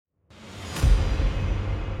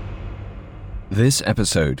This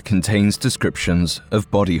episode contains descriptions of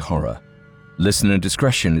body horror. Listener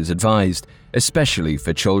discretion is advised, especially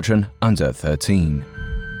for children under 13.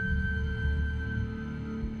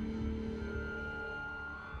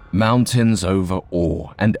 Mountains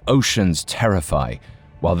overawe and oceans terrify,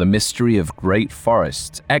 while the mystery of great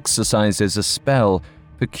forests exercises a spell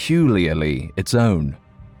peculiarly its own.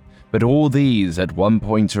 But all these, at one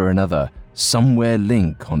point or another, somewhere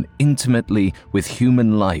link on intimately with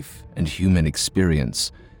human life and human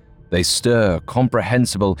experience. They stir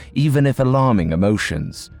comprehensible, even if alarming,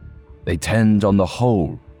 emotions. They tend, on the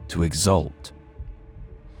whole, to exalt.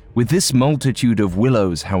 With this multitude of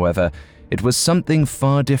willows, however, it was something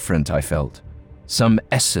far different, I felt. Some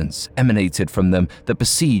essence emanated from them that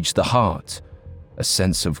besieged the heart. A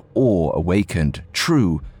sense of awe awakened,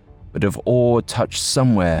 true, but of awe touched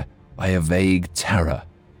somewhere by a vague terror.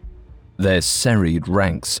 Their serried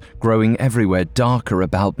ranks, growing everywhere darker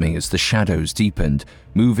about me as the shadows deepened,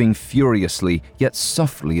 moving furiously yet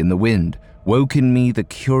softly in the wind, woke in me the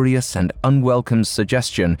curious and unwelcome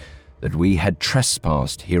suggestion that we had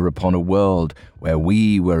trespassed here upon a world where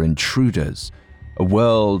we were intruders, a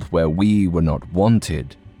world where we were not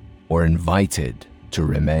wanted or invited to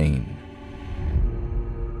remain.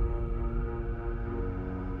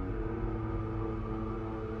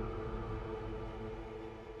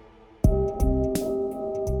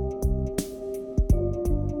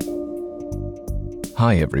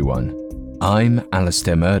 Hi everyone, I'm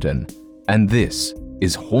Alistair Murden, and this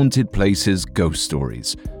is Haunted Places Ghost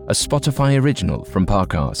Stories, a Spotify original from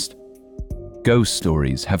Parcast. Ghost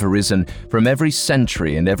stories have arisen from every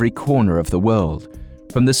century and every corner of the world,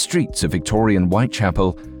 from the streets of Victorian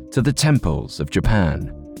Whitechapel to the temples of Japan.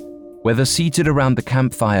 Whether seated around the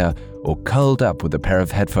campfire or curled up with a pair of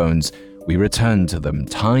headphones, we return to them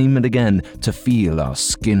time and again to feel our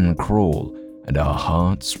skin crawl and our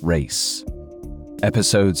hearts race.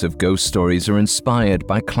 Episodes of Ghost Stories are inspired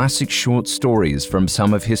by classic short stories from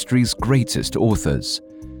some of history's greatest authors.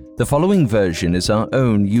 The following version is our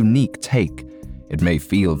own unique take. It may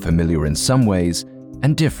feel familiar in some ways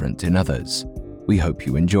and different in others. We hope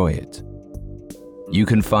you enjoy it. You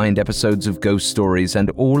can find episodes of Ghost Stories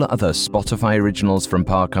and all other Spotify originals from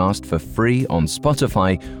Parcast for free on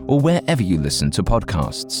Spotify or wherever you listen to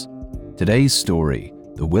podcasts. Today's story,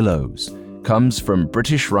 The Willows, comes from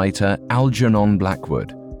British writer Algernon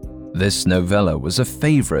Blackwood. This novella was a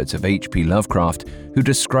favorite of H.P. Lovecraft, who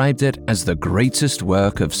described it as the greatest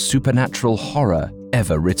work of supernatural horror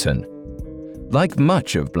ever written. Like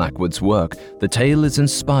much of Blackwood's work, the tale is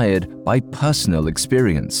inspired by personal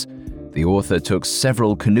experience. The author took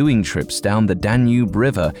several canoeing trips down the Danube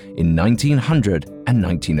River in 1900 and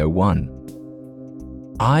 1901.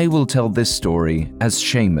 I will tell this story as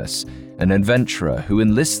Seamus, an adventurer who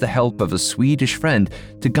enlists the help of a Swedish friend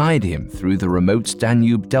to guide him through the remote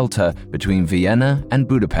Danube delta between Vienna and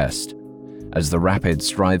Budapest. As the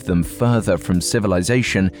rapids drive them further from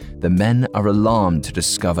civilization, the men are alarmed to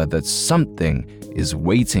discover that something is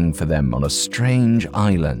waiting for them on a strange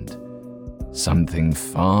island. Something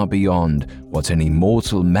far beyond what any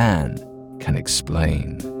mortal man can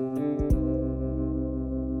explain.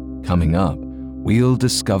 Coming up, we'll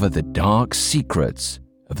discover the dark secrets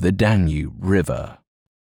of the Danube River.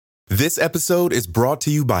 This episode is brought to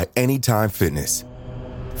you by Anytime Fitness.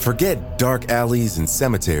 Forget dark alleys and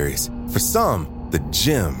cemeteries. For some, the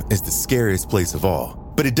gym is the scariest place of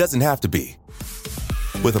all, but it doesn't have to be.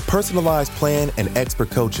 With a personalized plan and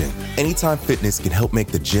expert coaching, Anytime Fitness can help make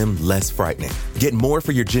the gym less frightening. Get more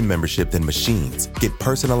for your gym membership than machines. Get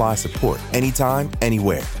personalized support anytime,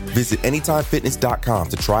 anywhere. Visit AnytimeFitness.com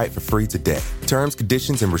to try it for free today. Terms,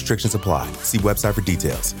 conditions, and restrictions apply. See website for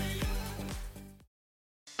details.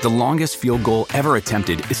 The longest field goal ever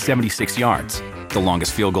attempted is 76 yards. The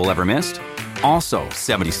longest field goal ever missed? Also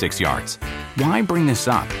 76 yards. Why bring this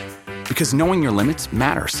up? Because knowing your limits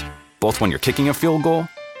matters, both when you're kicking a field goal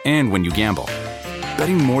and when you gamble.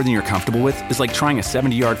 Betting more than you're comfortable with is like trying a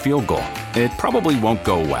 70-yard field goal. It probably won't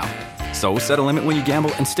go well. So set a limit when you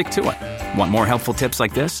gamble and stick to it. Want more helpful tips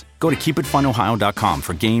like this? Go to keepitfunohio.com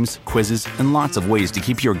for games, quizzes, and lots of ways to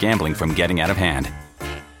keep your gambling from getting out of hand.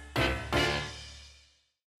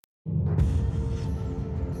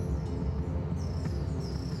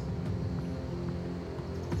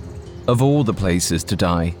 Of all the places to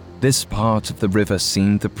die, this part of the river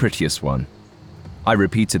seemed the prettiest one. I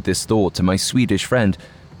repeated this thought to my Swedish friend,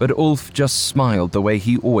 but Ulf just smiled the way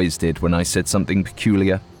he always did when I said something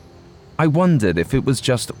peculiar. I wondered if it was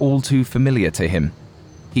just all too familiar to him.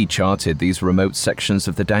 He charted these remote sections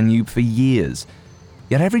of the Danube for years,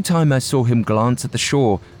 yet every time I saw him glance at the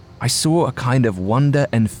shore, I saw a kind of wonder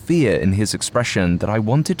and fear in his expression that I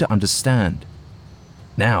wanted to understand.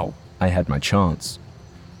 Now I had my chance.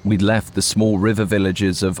 We'd left the small river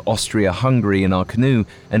villages of Austria-Hungary in our canoe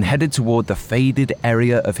and headed toward the faded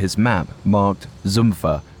area of his map marked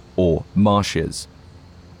Sumpfer, or marshes.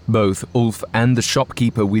 Both Ulf and the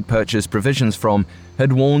shopkeeper we'd purchased provisions from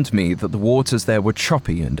had warned me that the waters there were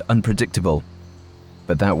choppy and unpredictable.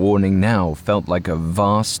 But that warning now felt like a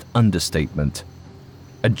vast understatement.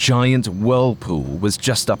 A giant whirlpool was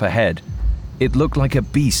just up ahead. It looked like a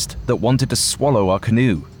beast that wanted to swallow our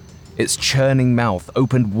canoe. Its churning mouth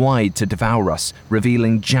opened wide to devour us,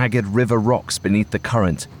 revealing jagged river rocks beneath the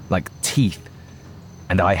current, like teeth.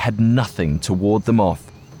 And I had nothing to ward them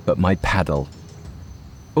off but my paddle.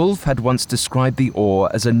 Ulf had once described the oar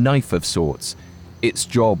as a knife of sorts. Its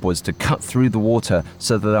job was to cut through the water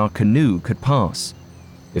so that our canoe could pass.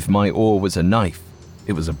 If my oar was a knife,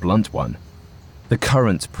 it was a blunt one. The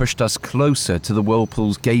current pushed us closer to the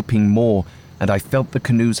whirlpool's gaping maw, and I felt the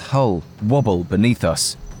canoe's hull wobble beneath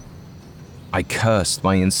us. I cursed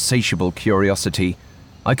my insatiable curiosity.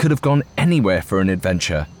 I could have gone anywhere for an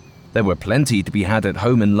adventure. There were plenty to be had at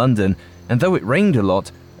home in London, and though it rained a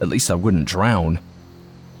lot, at least I wouldn't drown.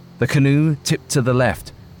 The canoe tipped to the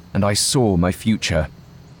left, and I saw my future.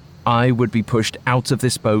 I would be pushed out of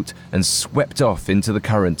this boat and swept off into the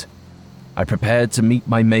current. I prepared to meet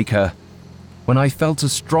my maker when I felt a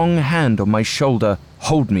strong hand on my shoulder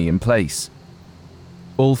hold me in place.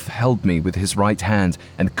 Ulf held me with his right hand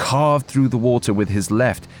and carved through the water with his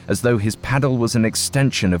left as though his paddle was an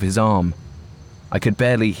extension of his arm. I could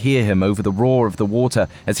barely hear him over the roar of the water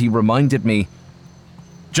as he reminded me,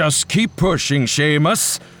 "Just keep pushing,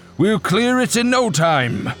 Seamus. We'll clear it in no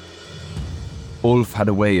time." Ulf had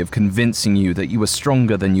a way of convincing you that you were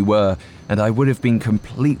stronger than you were, and I would have been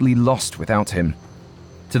completely lost without him.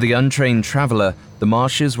 To the untrained traveler, the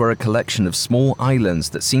marshes were a collection of small islands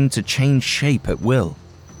that seemed to change shape at will.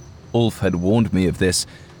 Ulf had warned me of this,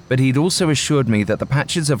 but he'd also assured me that the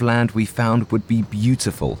patches of land we found would be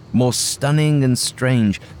beautiful, more stunning and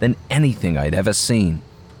strange than anything I'd ever seen.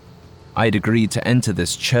 I'd agreed to enter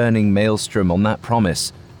this churning maelstrom on that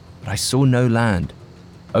promise, but I saw no land,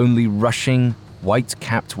 only rushing,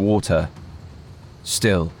 white-capped water.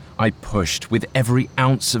 Still, I pushed with every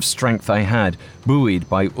ounce of strength I had, buoyed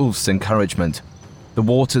by Ulf's encouragement. The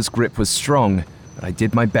water's grip was strong, but I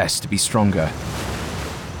did my best to be stronger.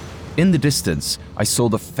 In the distance, I saw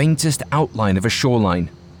the faintest outline of a shoreline,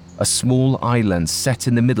 a small island set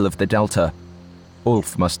in the middle of the delta.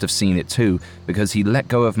 Ulf must have seen it too, because he let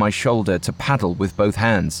go of my shoulder to paddle with both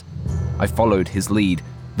hands. I followed his lead,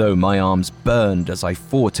 though my arms burned as I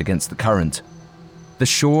fought against the current. The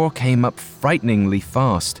shore came up frighteningly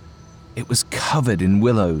fast. It was covered in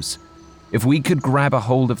willows. If we could grab a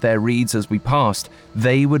hold of their reeds as we passed,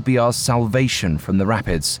 they would be our salvation from the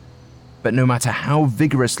rapids. But no matter how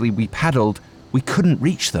vigorously we paddled, we couldn't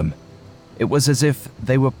reach them. It was as if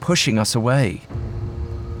they were pushing us away.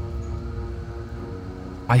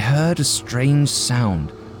 I heard a strange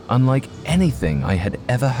sound, unlike anything I had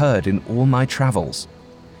ever heard in all my travels.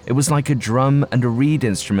 It was like a drum and a reed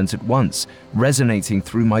instrument at once, resonating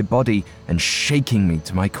through my body and shaking me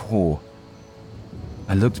to my core.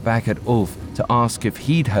 I looked back at Ulf to ask if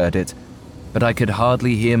he'd heard it, but I could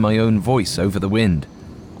hardly hear my own voice over the wind.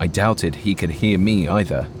 I doubted he could hear me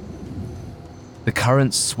either. The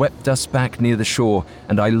current swept us back near the shore,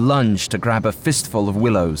 and I lunged to grab a fistful of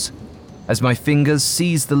willows. As my fingers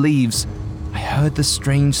seized the leaves, I heard the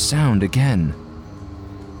strange sound again.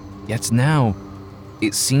 Yet now,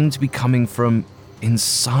 it seemed to be coming from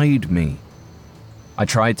inside me. I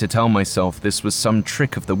tried to tell myself this was some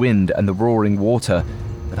trick of the wind and the roaring water,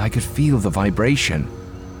 but I could feel the vibration,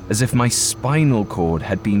 as if my spinal cord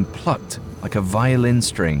had been plucked like a violin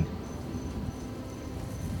string.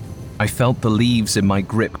 I felt the leaves in my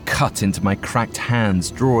grip cut into my cracked hands,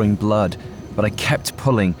 drawing blood, but I kept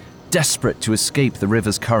pulling, desperate to escape the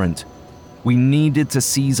river's current. We needed to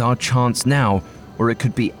seize our chance now, or it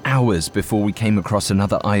could be hours before we came across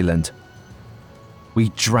another island. We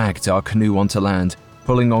dragged our canoe onto land,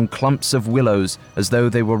 pulling on clumps of willows as though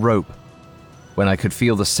they were rope. When I could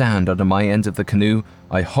feel the sand under my end of the canoe,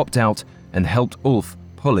 I hopped out and helped Ulf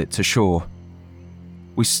pull it to shore.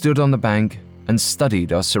 We stood on the bank and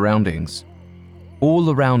studied our surroundings. All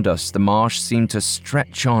around us, the marsh seemed to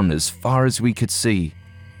stretch on as far as we could see.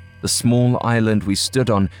 The small island we stood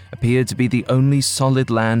on appeared to be the only solid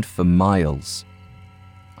land for miles.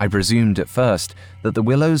 I presumed at first that the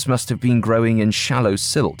willows must have been growing in shallow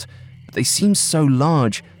silt, but they seemed so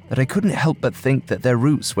large that I couldn't help but think that their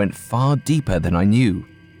roots went far deeper than I knew.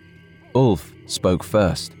 Ulf spoke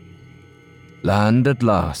first. "Land at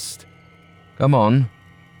last. Come on,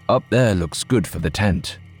 up there looks good for the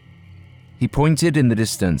tent." He pointed in the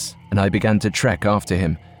distance, and I began to trek after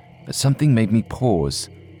him, but something made me pause.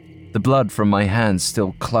 The blood from my hands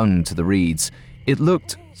still clung to the reeds. It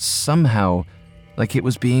looked, somehow, like it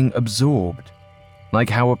was being absorbed, like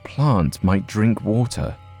how a plant might drink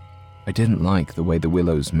water. I didn't like the way the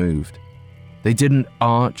willows moved. They didn't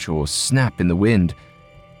arch or snap in the wind.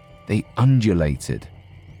 They undulated,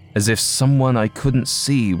 as if someone I couldn't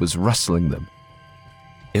see was rustling them.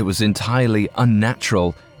 It was entirely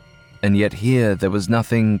unnatural, and yet here there was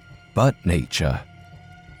nothing but nature.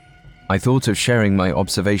 I thought of sharing my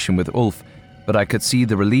observation with Ulf, but I could see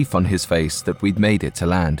the relief on his face that we'd made it to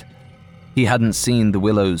land. He hadn't seen the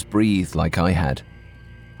willows breathe like I had.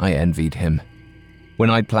 I envied him. When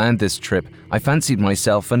I'd planned this trip, I fancied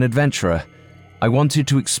myself an adventurer. I wanted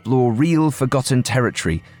to explore real forgotten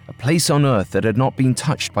territory, a place on Earth that had not been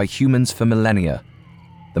touched by humans for millennia.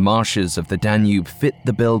 The marshes of the Danube fit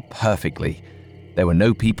the bill perfectly. There were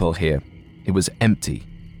no people here. It was empty.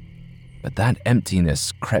 But that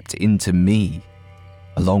emptiness crept into me,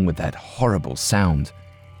 along with that horrible sound.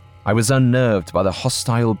 I was unnerved by the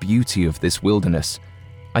hostile beauty of this wilderness.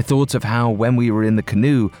 I thought of how, when we were in the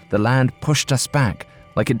canoe, the land pushed us back,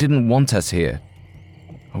 like it didn't want us here.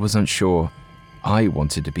 I wasn't sure I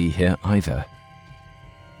wanted to be here either.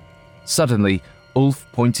 Suddenly, Ulf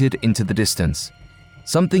pointed into the distance.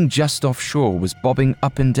 Something just offshore was bobbing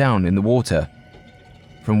up and down in the water.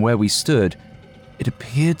 From where we stood, it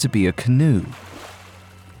appeared to be a canoe.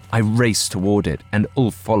 I raced toward it, and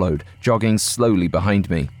Ulf followed, jogging slowly behind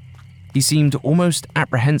me. He seemed almost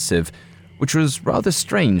apprehensive, which was rather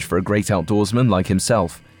strange for a great outdoorsman like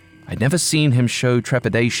himself. I'd never seen him show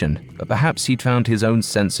trepidation, but perhaps he'd found his own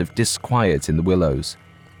sense of disquiet in the willows.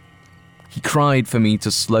 He cried for me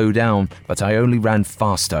to slow down, but I only ran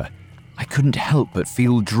faster. I couldn't help but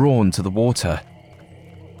feel drawn to the water.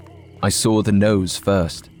 I saw the nose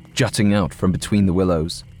first, jutting out from between the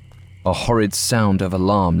willows. A horrid sound of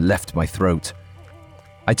alarm left my throat.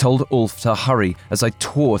 I told Ulf to hurry as I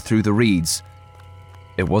tore through the reeds.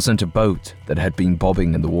 It wasn't a boat that had been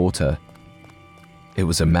bobbing in the water. It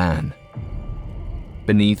was a man.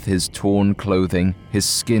 Beneath his torn clothing, his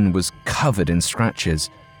skin was covered in scratches.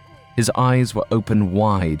 His eyes were open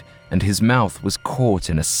wide, and his mouth was caught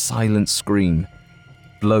in a silent scream.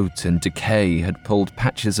 Bloat and decay had pulled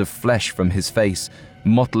patches of flesh from his face,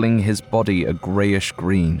 mottling his body a grayish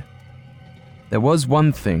green. There was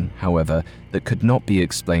one thing, however, that could not be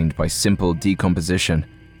explained by simple decomposition.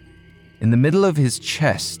 In the middle of his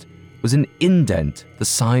chest was an indent the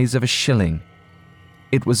size of a shilling.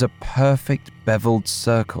 It was a perfect beveled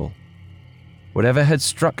circle. Whatever had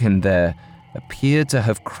struck him there appeared to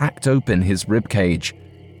have cracked open his ribcage,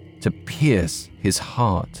 to pierce his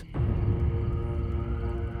heart.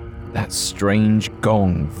 That strange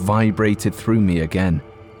gong vibrated through me again.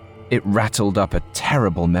 It rattled up a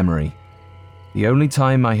terrible memory. The only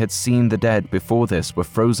time I had seen the dead before this were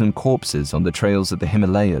frozen corpses on the trails of the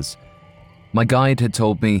Himalayas. My guide had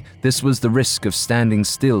told me this was the risk of standing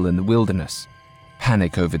still in the wilderness.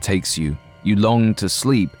 Panic overtakes you, you long to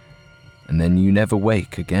sleep, and then you never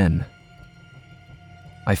wake again.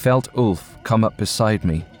 I felt Ulf come up beside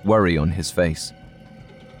me, worry on his face.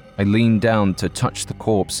 I leaned down to touch the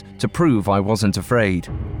corpse to prove I wasn't afraid.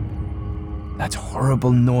 That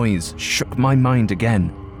horrible noise shook my mind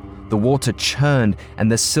again. The water churned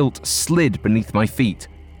and the silt slid beneath my feet.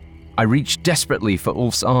 I reached desperately for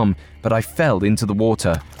Ulf's arm, but I fell into the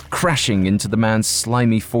water, crashing into the man's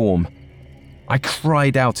slimy form. I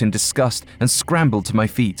cried out in disgust and scrambled to my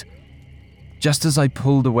feet. Just as I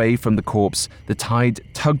pulled away from the corpse, the tide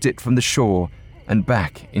tugged it from the shore and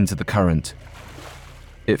back into the current.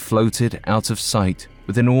 It floated out of sight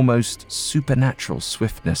with an almost supernatural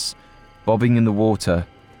swiftness, bobbing in the water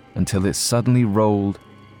until it suddenly rolled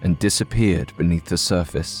and disappeared beneath the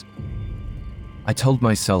surface. I told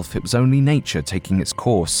myself it was only nature taking its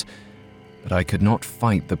course, but I could not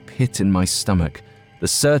fight the pit in my stomach, the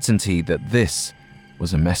certainty that this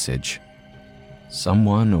was a message.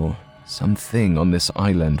 Someone or something on this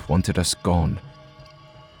island wanted us gone,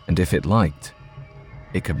 and if it liked,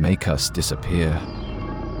 it could make us disappear.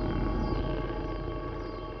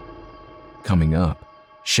 Coming up,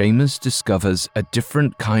 Seamus discovers a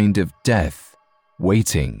different kind of death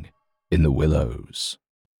waiting in the willows.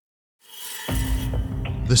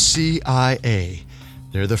 The CIA.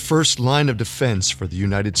 They're the first line of defense for the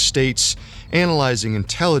United States, analyzing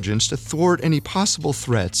intelligence to thwart any possible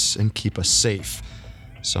threats and keep us safe.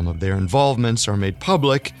 Some of their involvements are made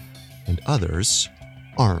public, and others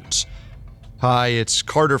aren't. Hi, it's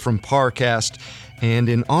Carter from Parcast, And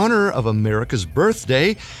in honor of America's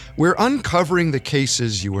birthday, we're uncovering the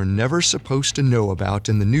cases you were never supposed to know about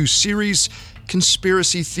in the new series,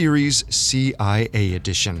 Conspiracy Theories CIA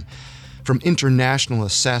Edition. From international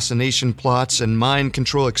assassination plots and mind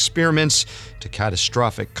control experiments to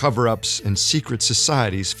catastrophic cover-ups and secret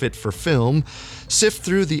societies fit for film, sift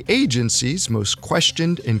through the agency's most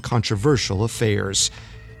questioned and controversial affairs.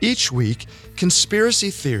 Each week, Conspiracy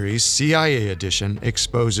Theories CIA Edition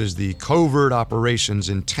exposes the covert operations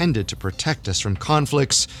intended to protect us from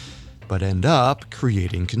conflicts, but end up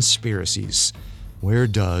creating conspiracies. Where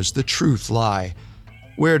does the truth lie?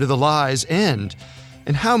 Where do the lies end?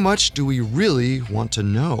 And how much do we really want to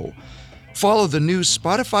know? Follow the new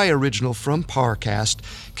Spotify original from Parcast,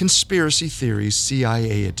 Conspiracy Theories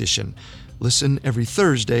CIA Edition. Listen every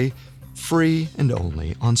Thursday, free and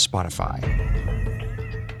only on Spotify.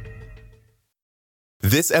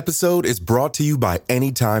 This episode is brought to you by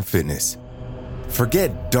Anytime Fitness.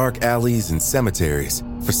 Forget dark alleys and cemeteries.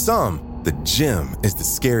 For some, the gym is the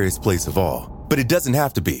scariest place of all, but it doesn't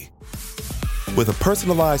have to be. With a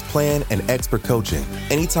personalized plan and expert coaching,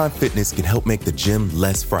 Anytime Fitness can help make the gym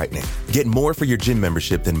less frightening. Get more for your gym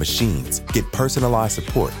membership than machines. Get personalized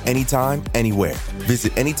support anytime, anywhere.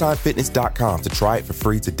 Visit AnytimeFitness.com to try it for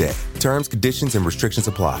free today. Terms, conditions, and restrictions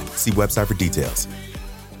apply. See website for details.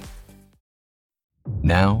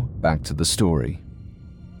 Now, back to the story.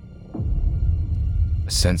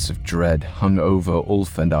 A sense of dread hung over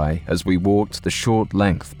Ulf and I as we walked the short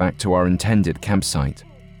length back to our intended campsite.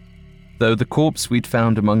 Though the corpse we'd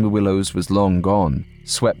found among the willows was long gone,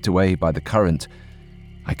 swept away by the current,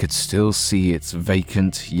 I could still see its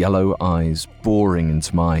vacant, yellow eyes boring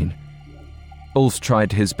into mine. Ulf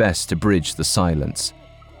tried his best to bridge the silence.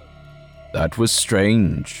 That was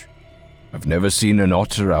strange. I've never seen an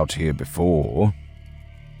otter out here before.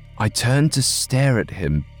 I turned to stare at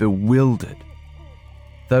him, bewildered.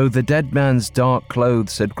 Though the dead man's dark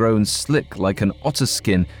clothes had grown slick like an otter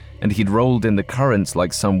skin and he'd rolled in the currents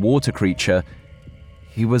like some water creature,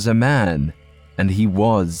 he was a man, and he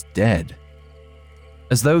was dead.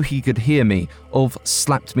 As though he could hear me, Ulf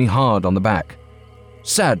slapped me hard on the back.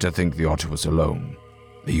 Sad to think the otter was alone.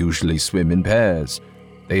 They usually swim in pairs.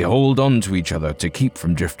 They hold on to each other to keep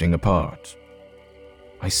from drifting apart.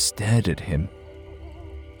 I stared at him.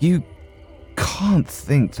 You can't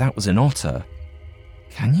think that was an otter,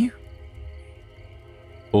 can you?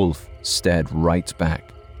 Ulf stared right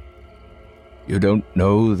back. You don't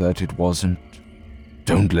know that it wasn't.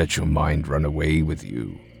 Don't let your mind run away with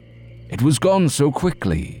you. It was gone so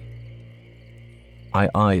quickly. I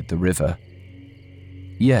eyed the river.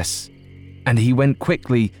 Yes, and he went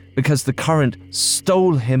quickly because the current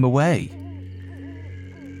stole him away.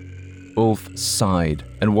 Ulf sighed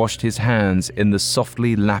and washed his hands in the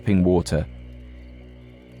softly lapping water.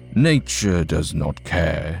 Nature does not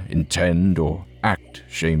care, intend, or act,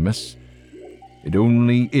 Seamus. It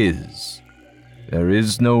only is. There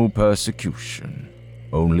is no persecution,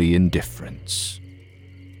 only indifference.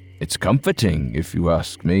 It's comforting, if you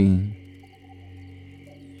ask me.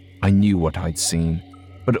 I knew what I'd seen,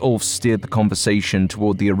 but Ulf steered the conversation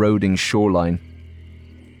toward the eroding shoreline.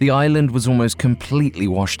 The island was almost completely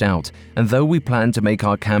washed out, and though we planned to make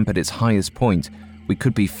our camp at its highest point, we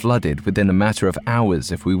could be flooded within a matter of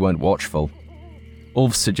hours if we weren't watchful.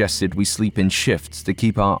 Ulf suggested we sleep in shifts to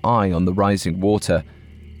keep our eye on the rising water,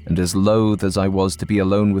 and as loath as I was to be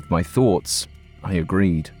alone with my thoughts, I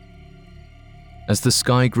agreed. As the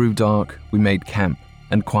sky grew dark, we made camp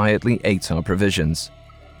and quietly ate our provisions.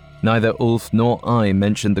 Neither Ulf nor I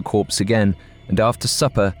mentioned the corpse again, and after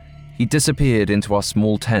supper, he disappeared into our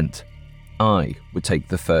small tent. I would take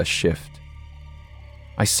the first shift.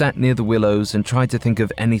 I sat near the willows and tried to think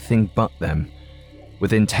of anything but them.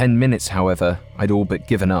 Within 10 minutes, however, I'd all but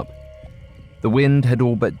given up. The wind had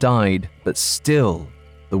all but died, but still,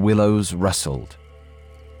 the willows rustled.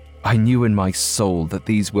 I knew in my soul that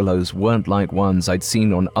these willows weren't like ones I'd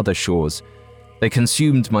seen on other shores. They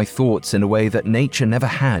consumed my thoughts in a way that nature never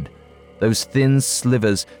had. Those thin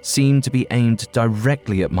slivers seemed to be aimed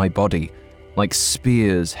directly at my body, like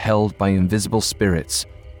spears held by invisible spirits.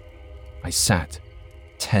 I sat,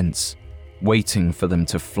 tense, waiting for them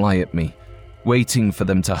to fly at me, waiting for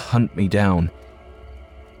them to hunt me down.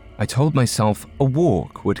 I told myself a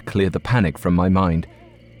walk would clear the panic from my mind.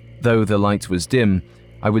 Though the light was dim,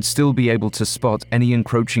 I would still be able to spot any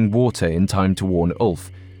encroaching water in time to warn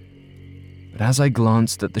Ulf. But as I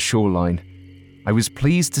glanced at the shoreline, I was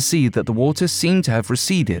pleased to see that the water seemed to have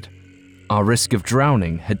receded. Our risk of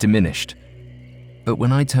drowning had diminished. But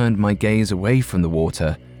when I turned my gaze away from the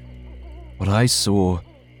water, what I saw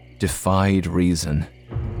defied reason.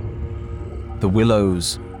 The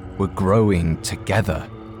willows were growing together.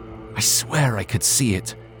 I swear I could see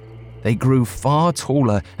it. They grew far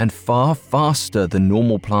taller and far faster than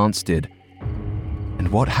normal plants did.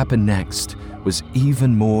 And what happened next was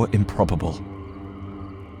even more improbable.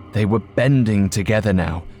 They were bending together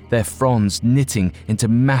now, their fronds knitting into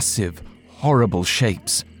massive, horrible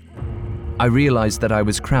shapes. I realized that I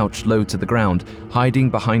was crouched low to the ground, hiding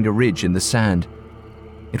behind a ridge in the sand.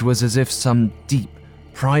 It was as if some deep,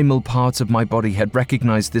 primal part of my body had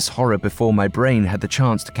recognized this horror before my brain had the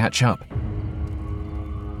chance to catch up.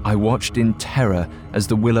 I watched in terror as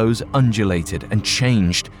the willows undulated and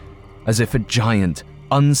changed, as if a giant,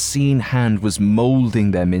 unseen hand was molding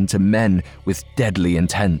them into men with deadly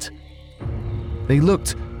intent. They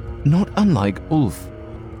looked not unlike Ulf.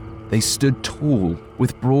 They stood tall,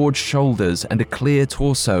 with broad shoulders and a clear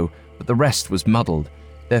torso, but the rest was muddled.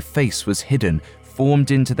 Their face was hidden,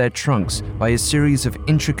 formed into their trunks by a series of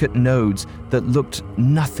intricate nodes that looked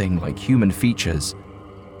nothing like human features.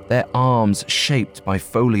 Their arms, shaped by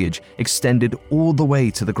foliage, extended all the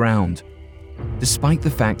way to the ground. Despite the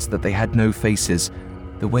fact that they had no faces,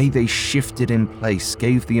 the way they shifted in place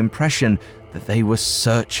gave the impression that they were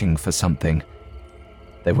searching for something.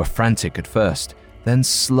 They were frantic at first, then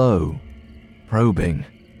slow, probing.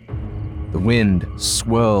 The wind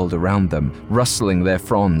swirled around them, rustling their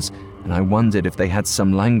fronds, and I wondered if they had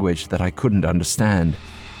some language that I couldn't understand.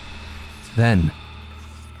 Then,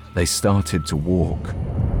 they started to walk.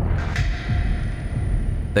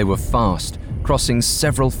 They were fast, crossing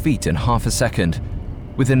several feet in half a second.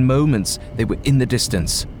 Within moments, they were in the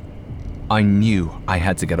distance. I knew I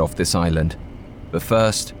had to get off this island, but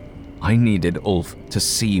first, I needed Ulf to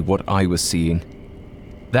see what I was seeing.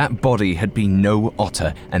 That body had been no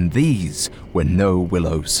otter, and these were no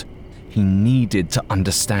willows. He needed to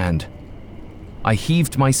understand. I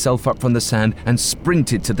heaved myself up from the sand and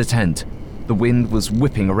sprinted to the tent. The wind was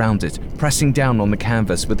whipping around it, pressing down on the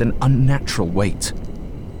canvas with an unnatural weight.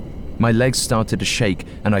 My legs started to shake,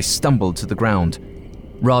 and I stumbled to the ground.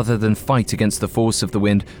 Rather than fight against the force of the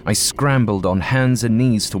wind, I scrambled on hands and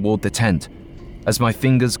knees toward the tent. As my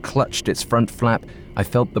fingers clutched its front flap, I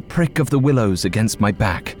felt the prick of the willows against my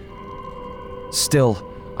back. Still,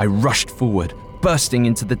 I rushed forward, bursting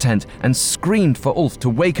into the tent, and screamed for Ulf to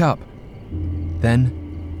wake up.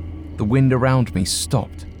 Then, the wind around me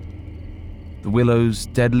stopped. The willow's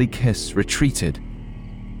deadly kiss retreated.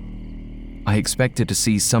 I expected to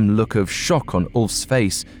see some look of shock on Ulf's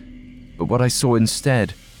face, but what I saw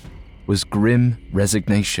instead was grim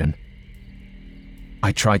resignation.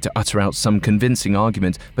 I tried to utter out some convincing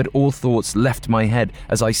argument, but all thoughts left my head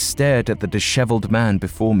as I stared at the disheveled man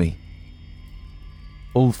before me.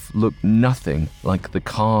 Ulf looked nothing like the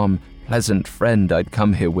calm, pleasant friend I'd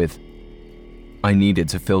come here with. I needed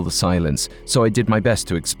to fill the silence, so I did my best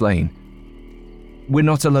to explain. "We're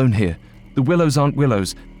not alone here. The willows aren't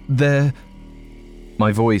willows. They're..."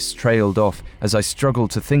 My voice trailed off as I struggled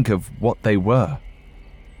to think of what they were.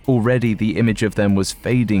 Already the image of them was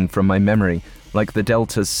fading from my memory, like the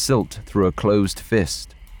delta's silt through a closed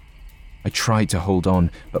fist. I tried to hold on,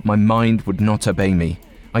 but my mind would not obey me.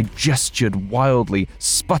 I gestured wildly,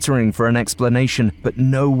 sputtering for an explanation, but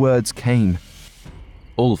no words came.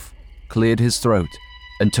 Ulf cleared his throat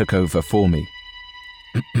and took over for me.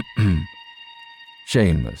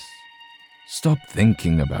 Seamus, stop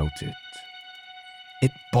thinking about it.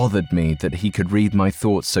 It bothered me that he could read my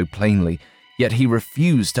thoughts so plainly, yet he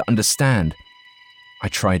refused to understand. I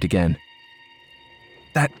tried again.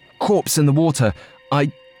 "That corpse in the water,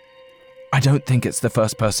 I don't think it's the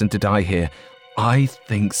first person to die here. I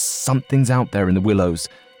think something's out there in the willows.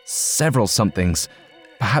 Several somethings.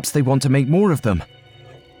 Perhaps they want to make more of them."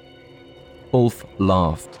 Ulf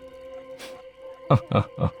laughed.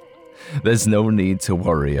 There's no need to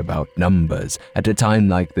worry about numbers at a time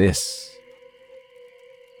like this.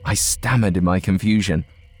 I stammered in my confusion.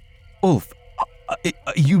 "Ulf, are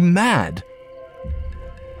you mad?"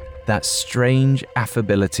 That strange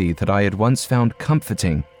affability that I had once found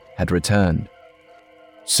comforting had returned.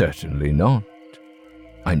 Certainly not.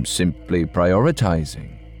 I'm simply prioritizing.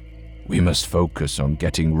 We must focus on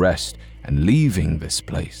getting rest and leaving this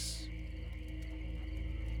place.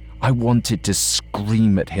 I wanted to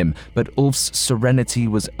scream at him, but Ulf's serenity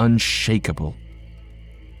was unshakable.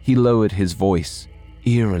 He lowered his voice,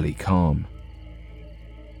 eerily calm.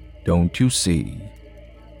 Don't you see?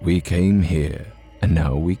 We came here, and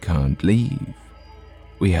now we can't leave.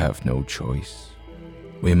 We have no choice.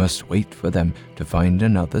 We must wait for them to find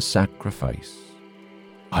another sacrifice.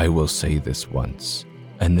 I will say this once,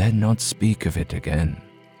 and then not speak of it again.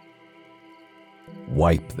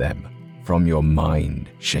 Wipe them from your mind,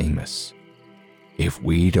 Seamus. If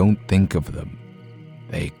we don't think of them,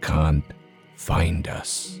 They can't find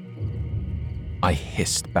us. I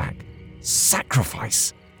hissed back.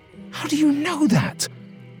 Sacrifice? How do you know that?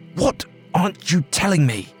 What aren't you telling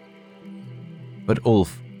me? But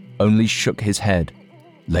Ulf only shook his head,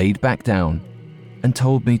 laid back down, and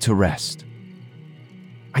told me to rest.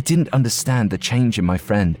 I didn't understand the change in my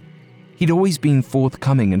friend. He'd always been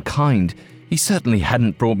forthcoming and kind. He certainly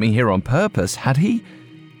hadn't brought me here on purpose, had he?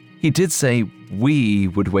 He did say we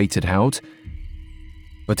would wait it out,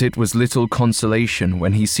 but it was little consolation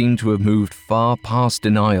when he seemed to have moved far past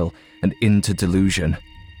denial and into delusion.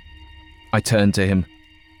 I turned to him.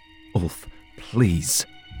 Ulf, please,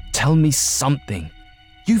 tell me something.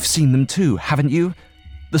 You've seen them too, haven't you?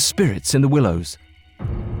 The spirits in the Willows.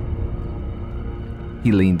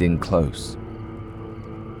 He leaned in close.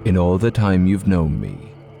 In all the time you've known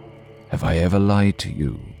me, have I ever lied to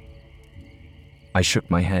you? I shook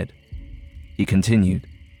my head. He continued.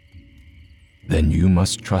 Then you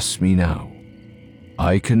must trust me now.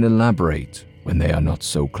 I can elaborate when they are not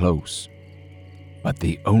so close. But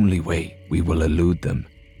the only way we will elude them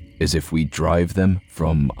is if we drive them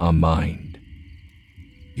from our mind.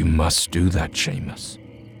 You must do that, Seamus.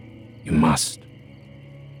 You must.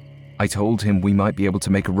 I told him we might be able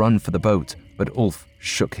to make a run for the boat, but Ulf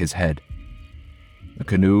shook his head. The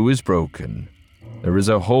canoe is broken. There is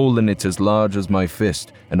a hole in it as large as my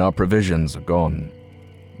fist, and our provisions are gone.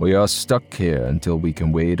 We are stuck here until we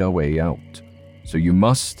can wade our way out. So you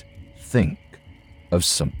must think of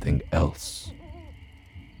something else.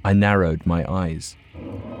 I narrowed my eyes.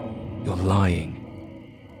 You're lying.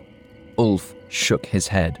 Ulf shook his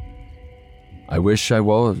head. I wish I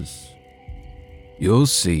was. You'll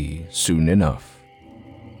see soon enough,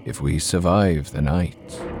 if we survive the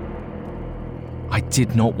night. I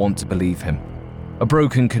did not want to believe him. A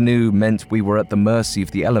broken canoe meant we were at the mercy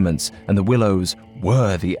of the elements, and the Willows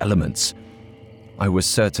were the elements. I was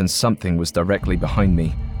certain something was directly behind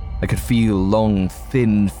me. I could feel long,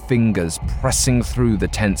 thin fingers pressing through the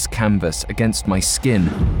tense canvas against my skin.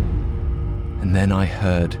 And then I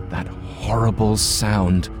heard that horrible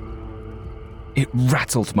sound. It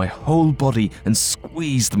rattled my whole body and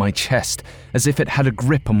squeezed my chest as if it had a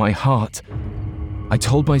grip on my heart. I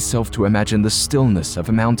told myself to imagine the stillness of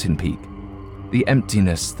a mountain peak, the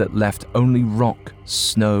emptiness that left only rock,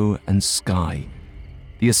 snow, and sky.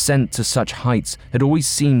 The ascent to such heights had always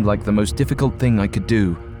seemed like the most difficult thing I could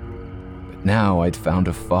do, but now I'd found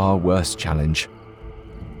a far worse challenge.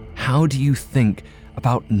 How do you think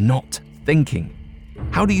about not thinking?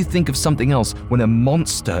 How do you think of something else when a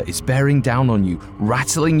monster is bearing down on you,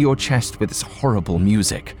 rattling your chest with its horrible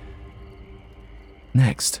music?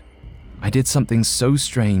 Next, I did something so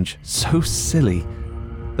strange, so silly,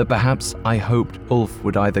 that perhaps I hoped Ulf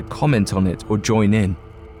would either comment on it or join in.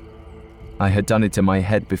 I had done it in my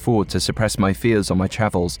head before to suppress my fears on my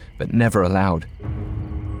travels, but never aloud.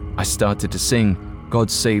 I started to sing God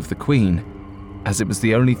Save the Queen, as it was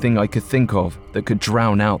the only thing I could think of that could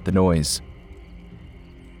drown out the noise.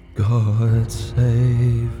 God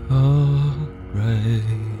save our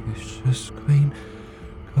gracious Queen,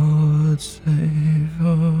 God save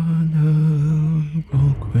our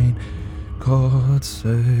noble Queen, God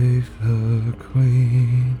save the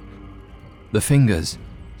Queen. The fingers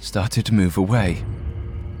started to move away.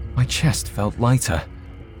 My chest felt lighter.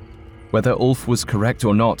 Whether Ulf was correct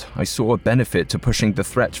or not, I saw a benefit to pushing the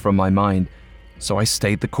threat from my mind, so I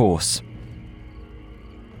stayed the course.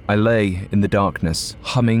 I lay in the darkness,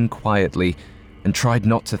 humming quietly, and tried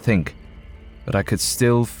not to think, but I could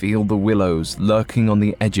still feel the Willows lurking on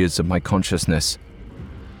the edges of my consciousness.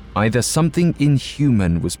 Either something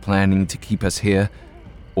inhuman was planning to keep us here,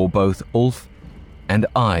 or both Ulf and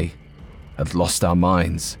I had lost our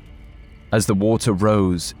minds. As the water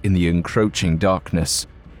rose in the encroaching darkness,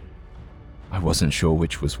 I wasn't sure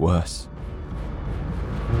which was worse.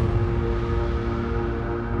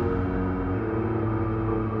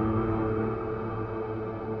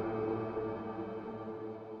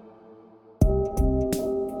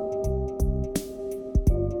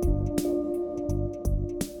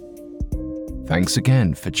 Thanks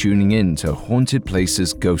again for tuning in to Haunted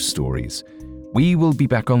Places Ghost Stories. We will be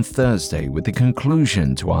back on Thursday with the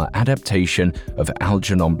conclusion to our adaptation of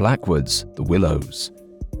Algernon Blackwood's The Willows.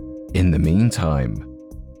 In the meantime,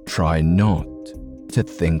 try not to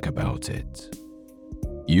think about it.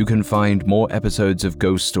 You can find more episodes of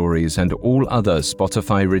Ghost Stories and all other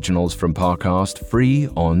Spotify originals from Parcast free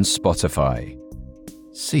on Spotify.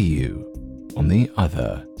 See you on the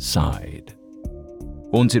other side.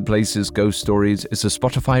 Haunted Places Ghost Stories is a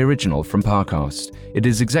Spotify original from Parcast. It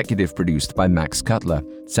is executive produced by Max Cutler,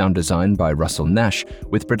 sound design by Russell Nash,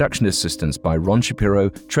 with production assistance by Ron Shapiro,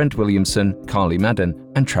 Trent Williamson, Carly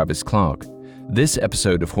Madden, and Travis Clark. This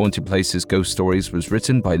episode of Haunted Places Ghost Stories was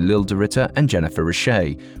written by Lil DeRitter and Jennifer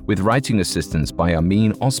Richey, with writing assistance by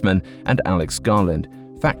Amin Osman and Alex Garland,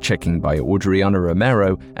 fact-checking by Audriana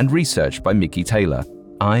Romero, and research by Mickey Taylor.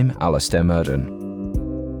 I'm Alastair Murden.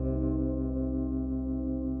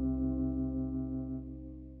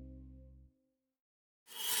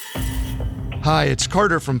 Hi, it's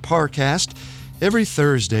Carter from Parcast. Every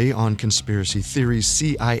Thursday on Conspiracy Theories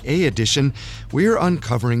CIA Edition, we're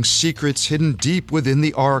uncovering secrets hidden deep within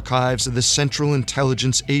the archives of the Central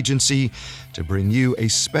Intelligence Agency to bring you a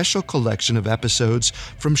special collection of episodes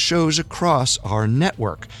from shows across our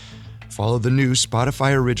network. Follow the new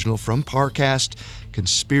Spotify original from Parcast,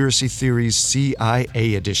 Conspiracy Theories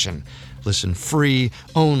CIA Edition. Listen free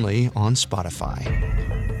only on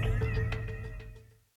Spotify.